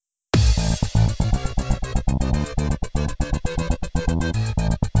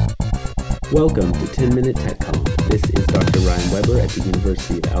Welcome to 10 Minute Tech Com. This is Dr. Ryan Weber at the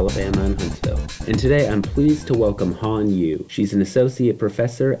University of Alabama in Huntsville. And today I'm pleased to welcome Han Yu. She's an associate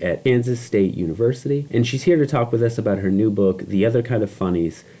professor at Kansas State University, and she's here to talk with us about her new book, The Other Kind of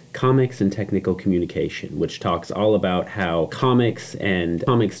Funnies: Comics and Technical Communication, which talks all about how comics and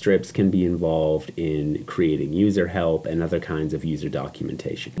comic strips can be involved in creating user help and other kinds of user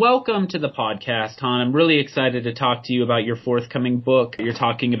documentation. Welcome to the podcast, Han. I'm really excited to talk to you about your forthcoming book. You're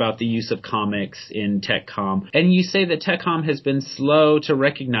talking about the use of comics in TechCom, and you say that TechCom has been slow to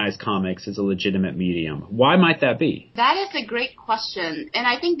recognize comics as a legitimate medium. Why might that be? That is a great question, and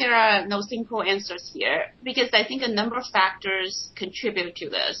I think there are no simple answers here, because I think a number of factors contribute to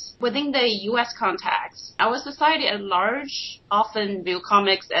this. Within the U.S. context, our society at large often view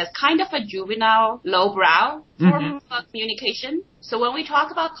comics as kind of a juvenile, lowbrow form of communication. So when we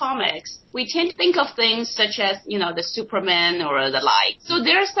talk about comics, we tend to think of things such as, the Superman or the like. So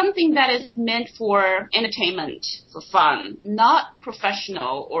there's something that is meant for entertainment, for fun, not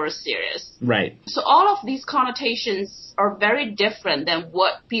professional or serious. Right. So all of these connotations are very different than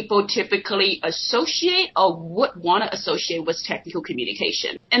what people typically associate or would want to associate with technical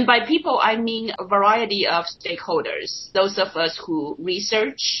communication. And by people, I mean a variety of stakeholders. Those of us who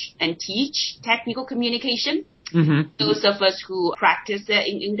research and teach technical communication. Those of us who practice it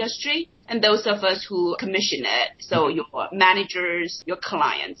in industry, and those of us who commission it, so your managers, your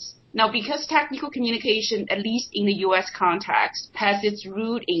clients. Now, because technical communication, at least in the U.S. context, has its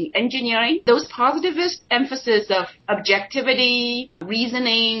root in engineering, those positivist emphasis of objectivity,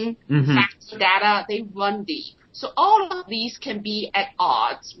 reasoning, facts, data, they run deep. So all of these can be at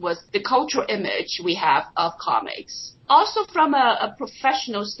odds with the cultural image we have of comics. Also, from a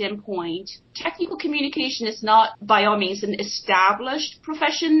professional standpoint, technical communication is not, by all means, an established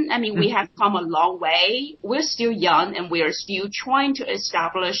profession. I mean, we have come a long way. We're still young, and we're still trying to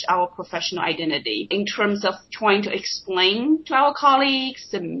establish our professional identity in terms of trying to explain to our colleagues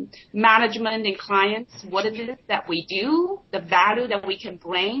and management and clients what it is that we do, the value that we can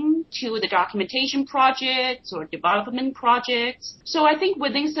bring to the documentation projects or development projects. So I think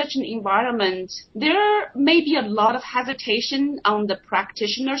within such an environment, there may be a lot of hesitation on the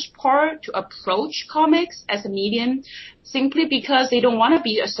practitioner's part to approach comics as a medium simply because they don't want to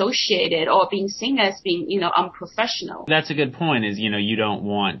be associated or being seen as being, unprofessional. That's a good point is, you don't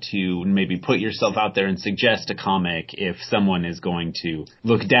want to maybe put yourself out there and suggest a comic if someone is going to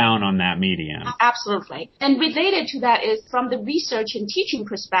look down on that medium. Absolutely. And related to that is from the research and teaching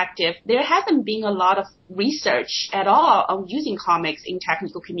perspective, there hasn't been a lot of research at all on using comics in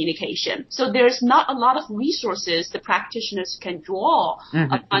technical communication. So there's not a lot of resources the practitioners can draw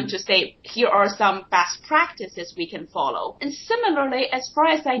upon to say, here are some best practices we can follow. And similarly, as far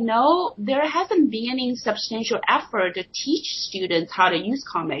as I know, there hasn't been any substantial effort to teach students how to use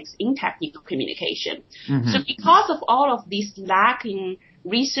comics in technical communication. So because of all of these lacking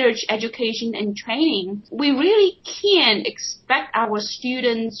research, education, and training, we really can't expect our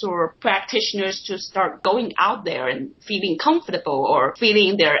students or practitioners to start going out there and feeling comfortable or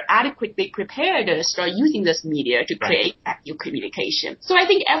feeling they're adequately prepared to start using this media to create technical communication. So I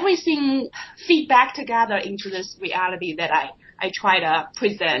think everything feed back together into this reality that I try to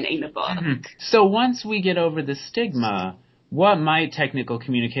present in the book. So once we get over the stigma, what might technical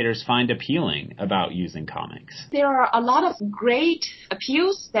communicators find appealing about using comics? There are a lot of great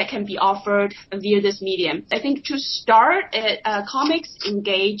appeals that can be offered via this medium. I think to start, comics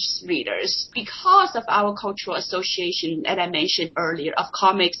engage readers because of our cultural association that I mentioned earlier of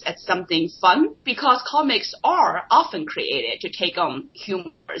comics as something fun, because comics are often created to take on humor.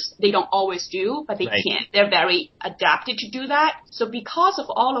 They don't always do, but they can. They're very adapted to do that. So because of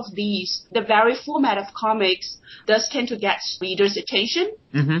all of these, the very format of comics does tend to get readers' attention.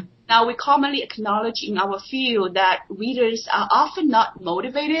 Now, we commonly acknowledge in our field that readers are often not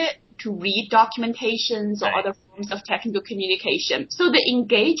motivated to read documentations or other forms of technical communication. So the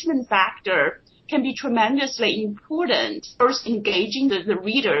engagement factor can be tremendously important. First, engaging the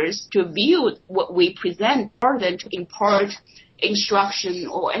readers to view what we present rather than to impart instruction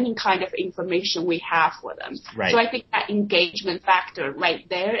or any kind of information we have for them. So I think that engagement factor right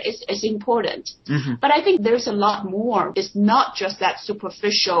there is important. But I think there's a lot more. It's not just that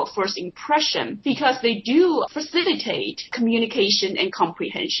superficial first impression, because they do facilitate communication and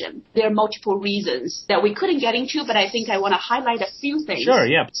comprehension. There are multiple reasons that we couldn't get into, but I think I want to highlight a few things.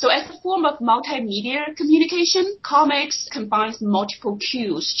 So as a form of multimedia communication, comics combines multiple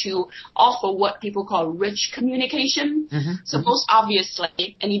cues to offer what people call rich communication. So Most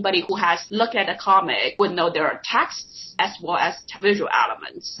obviously, anybody who has looked at a comic would know there are texts as well as visual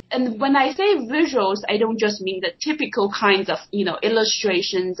elements. And when I say visuals, I don't just mean the typical kinds of,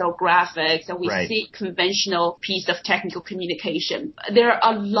 illustrations or graphics that we see conventional piece of technical communication. There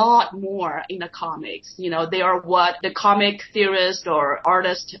are a lot more in the comics. They are what the comic theorist or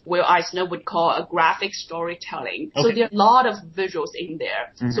artist Will Eisner would call a graphic storytelling. Okay. So there are a lot of visuals in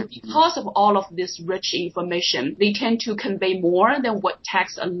there. Mm-hmm. So because of all of this rich information, they tend to convey more than what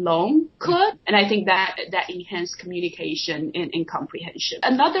text alone could. And I think that enhances communication and comprehension.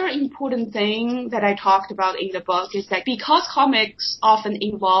 Another important thing that I talked about in the book is that because comics often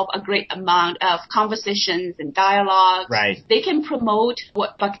involve a great amount of conversations and dialogues, they can promote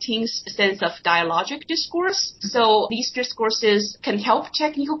what Bakhtin's sense of dialogic discourse. So these discourses can help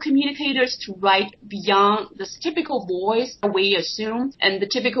technical communicators to write beyond this typical voice we assume. And the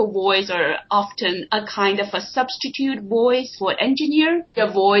typical voice are often a kind of a substitute voice for an engineer, the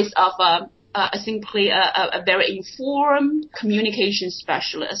voice of simply a very informed communication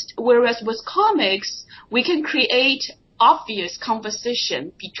specialist. Whereas with comics, we can create obvious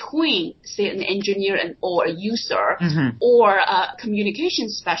conversation between, say, an engineer or a user, or a communication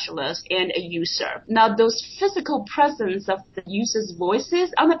specialist and a user. Now, those physical presence of the user's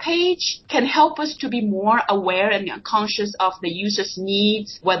voices on the page can help us to be more aware and conscious of the user's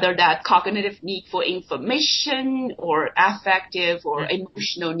needs, whether that cognitive need for information or affective or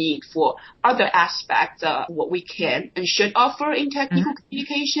emotional need for other aspects of what we can and should offer in technical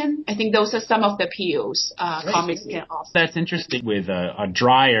communication. I think those are some of the appeals comics can offer. That's interesting. With a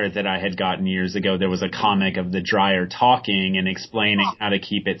dryer that I had gotten years ago, there was a comic of the dryer talking and explaining how to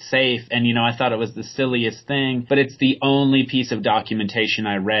keep it safe. And, I thought it was the silliest thing, but it's the only piece of documentation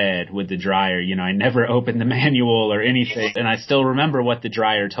I read with the dryer. I never opened the manual or anything. And I still remember what the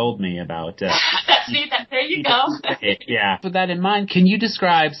dryer told me about. See, there you go. Yeah. With that in mind, can you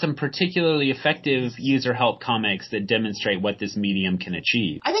describe some particularly effective user help comics that demonstrate what this medium can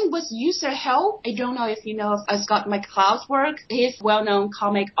achieve? I think with user help, I don't know if you know of Scott McCloud's work. He's a well-known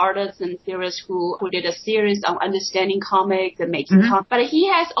comic artist and theorist who did a series on understanding comics and making comics. But he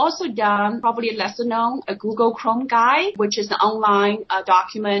has also done, probably lesser known, a Google Chrome Guide, which is an online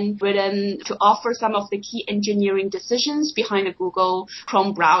document written to offer some of the key engineering decisions behind the Google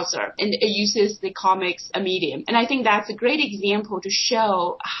Chrome browser. And it uses the comics medium. And I think that's a great example to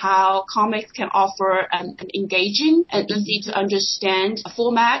show how comics can offer an engaging and easy to understand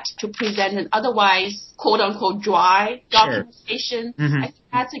format to present an otherwise quote-unquote dry documentation. I think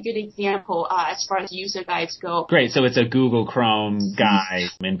that's a good example as far as user guides go. Great. So it's a Google Chrome guide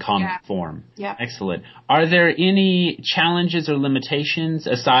in comic form. Yeah. Excellent. Are there any challenges or limitations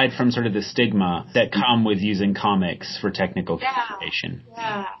aside from sort of the stigma that come with using comics for technical communication?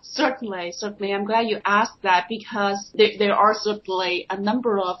 Yeah, certainly. I'm glad you asked that because there are certainly a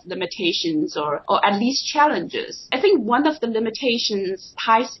number of limitations or at least challenges. I think one of the limitations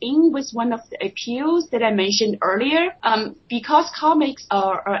ties in with one of the appeals that I mentioned earlier. Because comics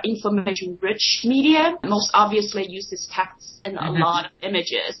are information-rich media, most obviously uses text and a lot of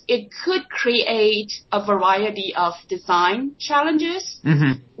images. It could create a variety of design challenges.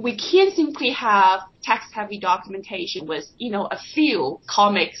 We can't simply have text-heavy documentation with, a few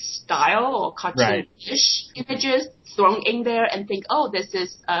comic style or cartoonish images thrown in there and think, this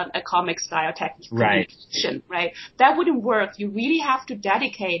is a comic style technical communication, right? That wouldn't work. You really have to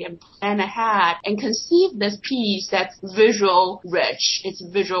dedicate and plan ahead and conceive this piece that's visual rich. It's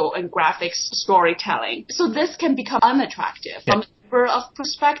visual and graphics storytelling. So this can become unattractive from a number of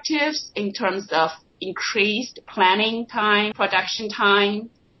perspectives in terms of increased planning time, production time,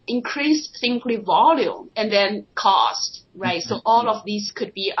 increased simply volume, and then cost, right? So all of these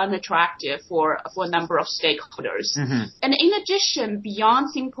could be unattractive for a number of stakeholders. And in addition,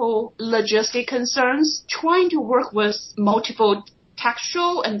 beyond simple logistic concerns, trying to work with multiple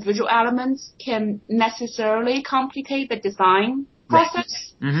textual and visual elements can necessarily complicate the design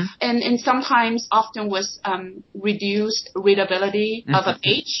process, and sometimes often with reduced readability of a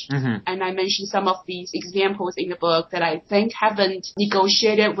page. And I mentioned some of these examples in the book that I think haven't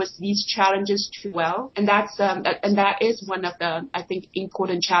negotiated with these challenges too well, and that is one of the, I think,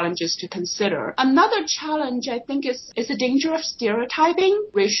 important challenges to consider. Another challenge I think is the danger of stereotyping,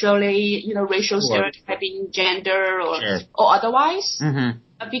 racially, racial stereotyping, gender or otherwise.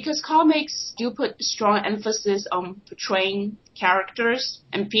 Because comics do put strong emphasis on portraying characters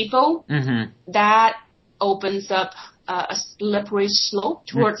and people, that opens up a slippery slope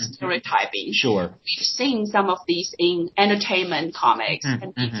towards stereotyping. Sure. We've seen some of these in entertainment comics,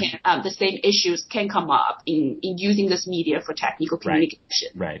 and the same issues can come up in using this media for technical communication.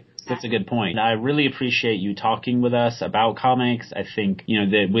 Right. That's a good point. I really appreciate you talking with us about comics. I think,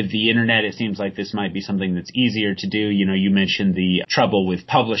 that with the internet, it seems like this might be something that's easier to do. You mentioned the trouble with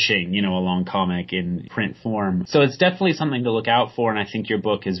publishing, a long comic in print form. So it's definitely something to look out for. And I think your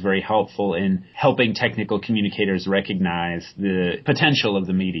book is very helpful in helping technical communicators recognize the potential of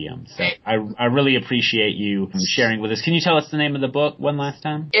the medium. So I really appreciate you sharing with us. Can you tell us the name of the book one last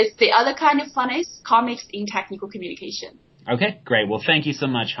time? It's The Other Kind of Funnies, Comics in Technical Communication. Okay, great. Well, thank you so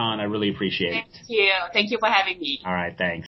much, Han. I really appreciate it. Thank you. Thank you for having me. All right, thanks.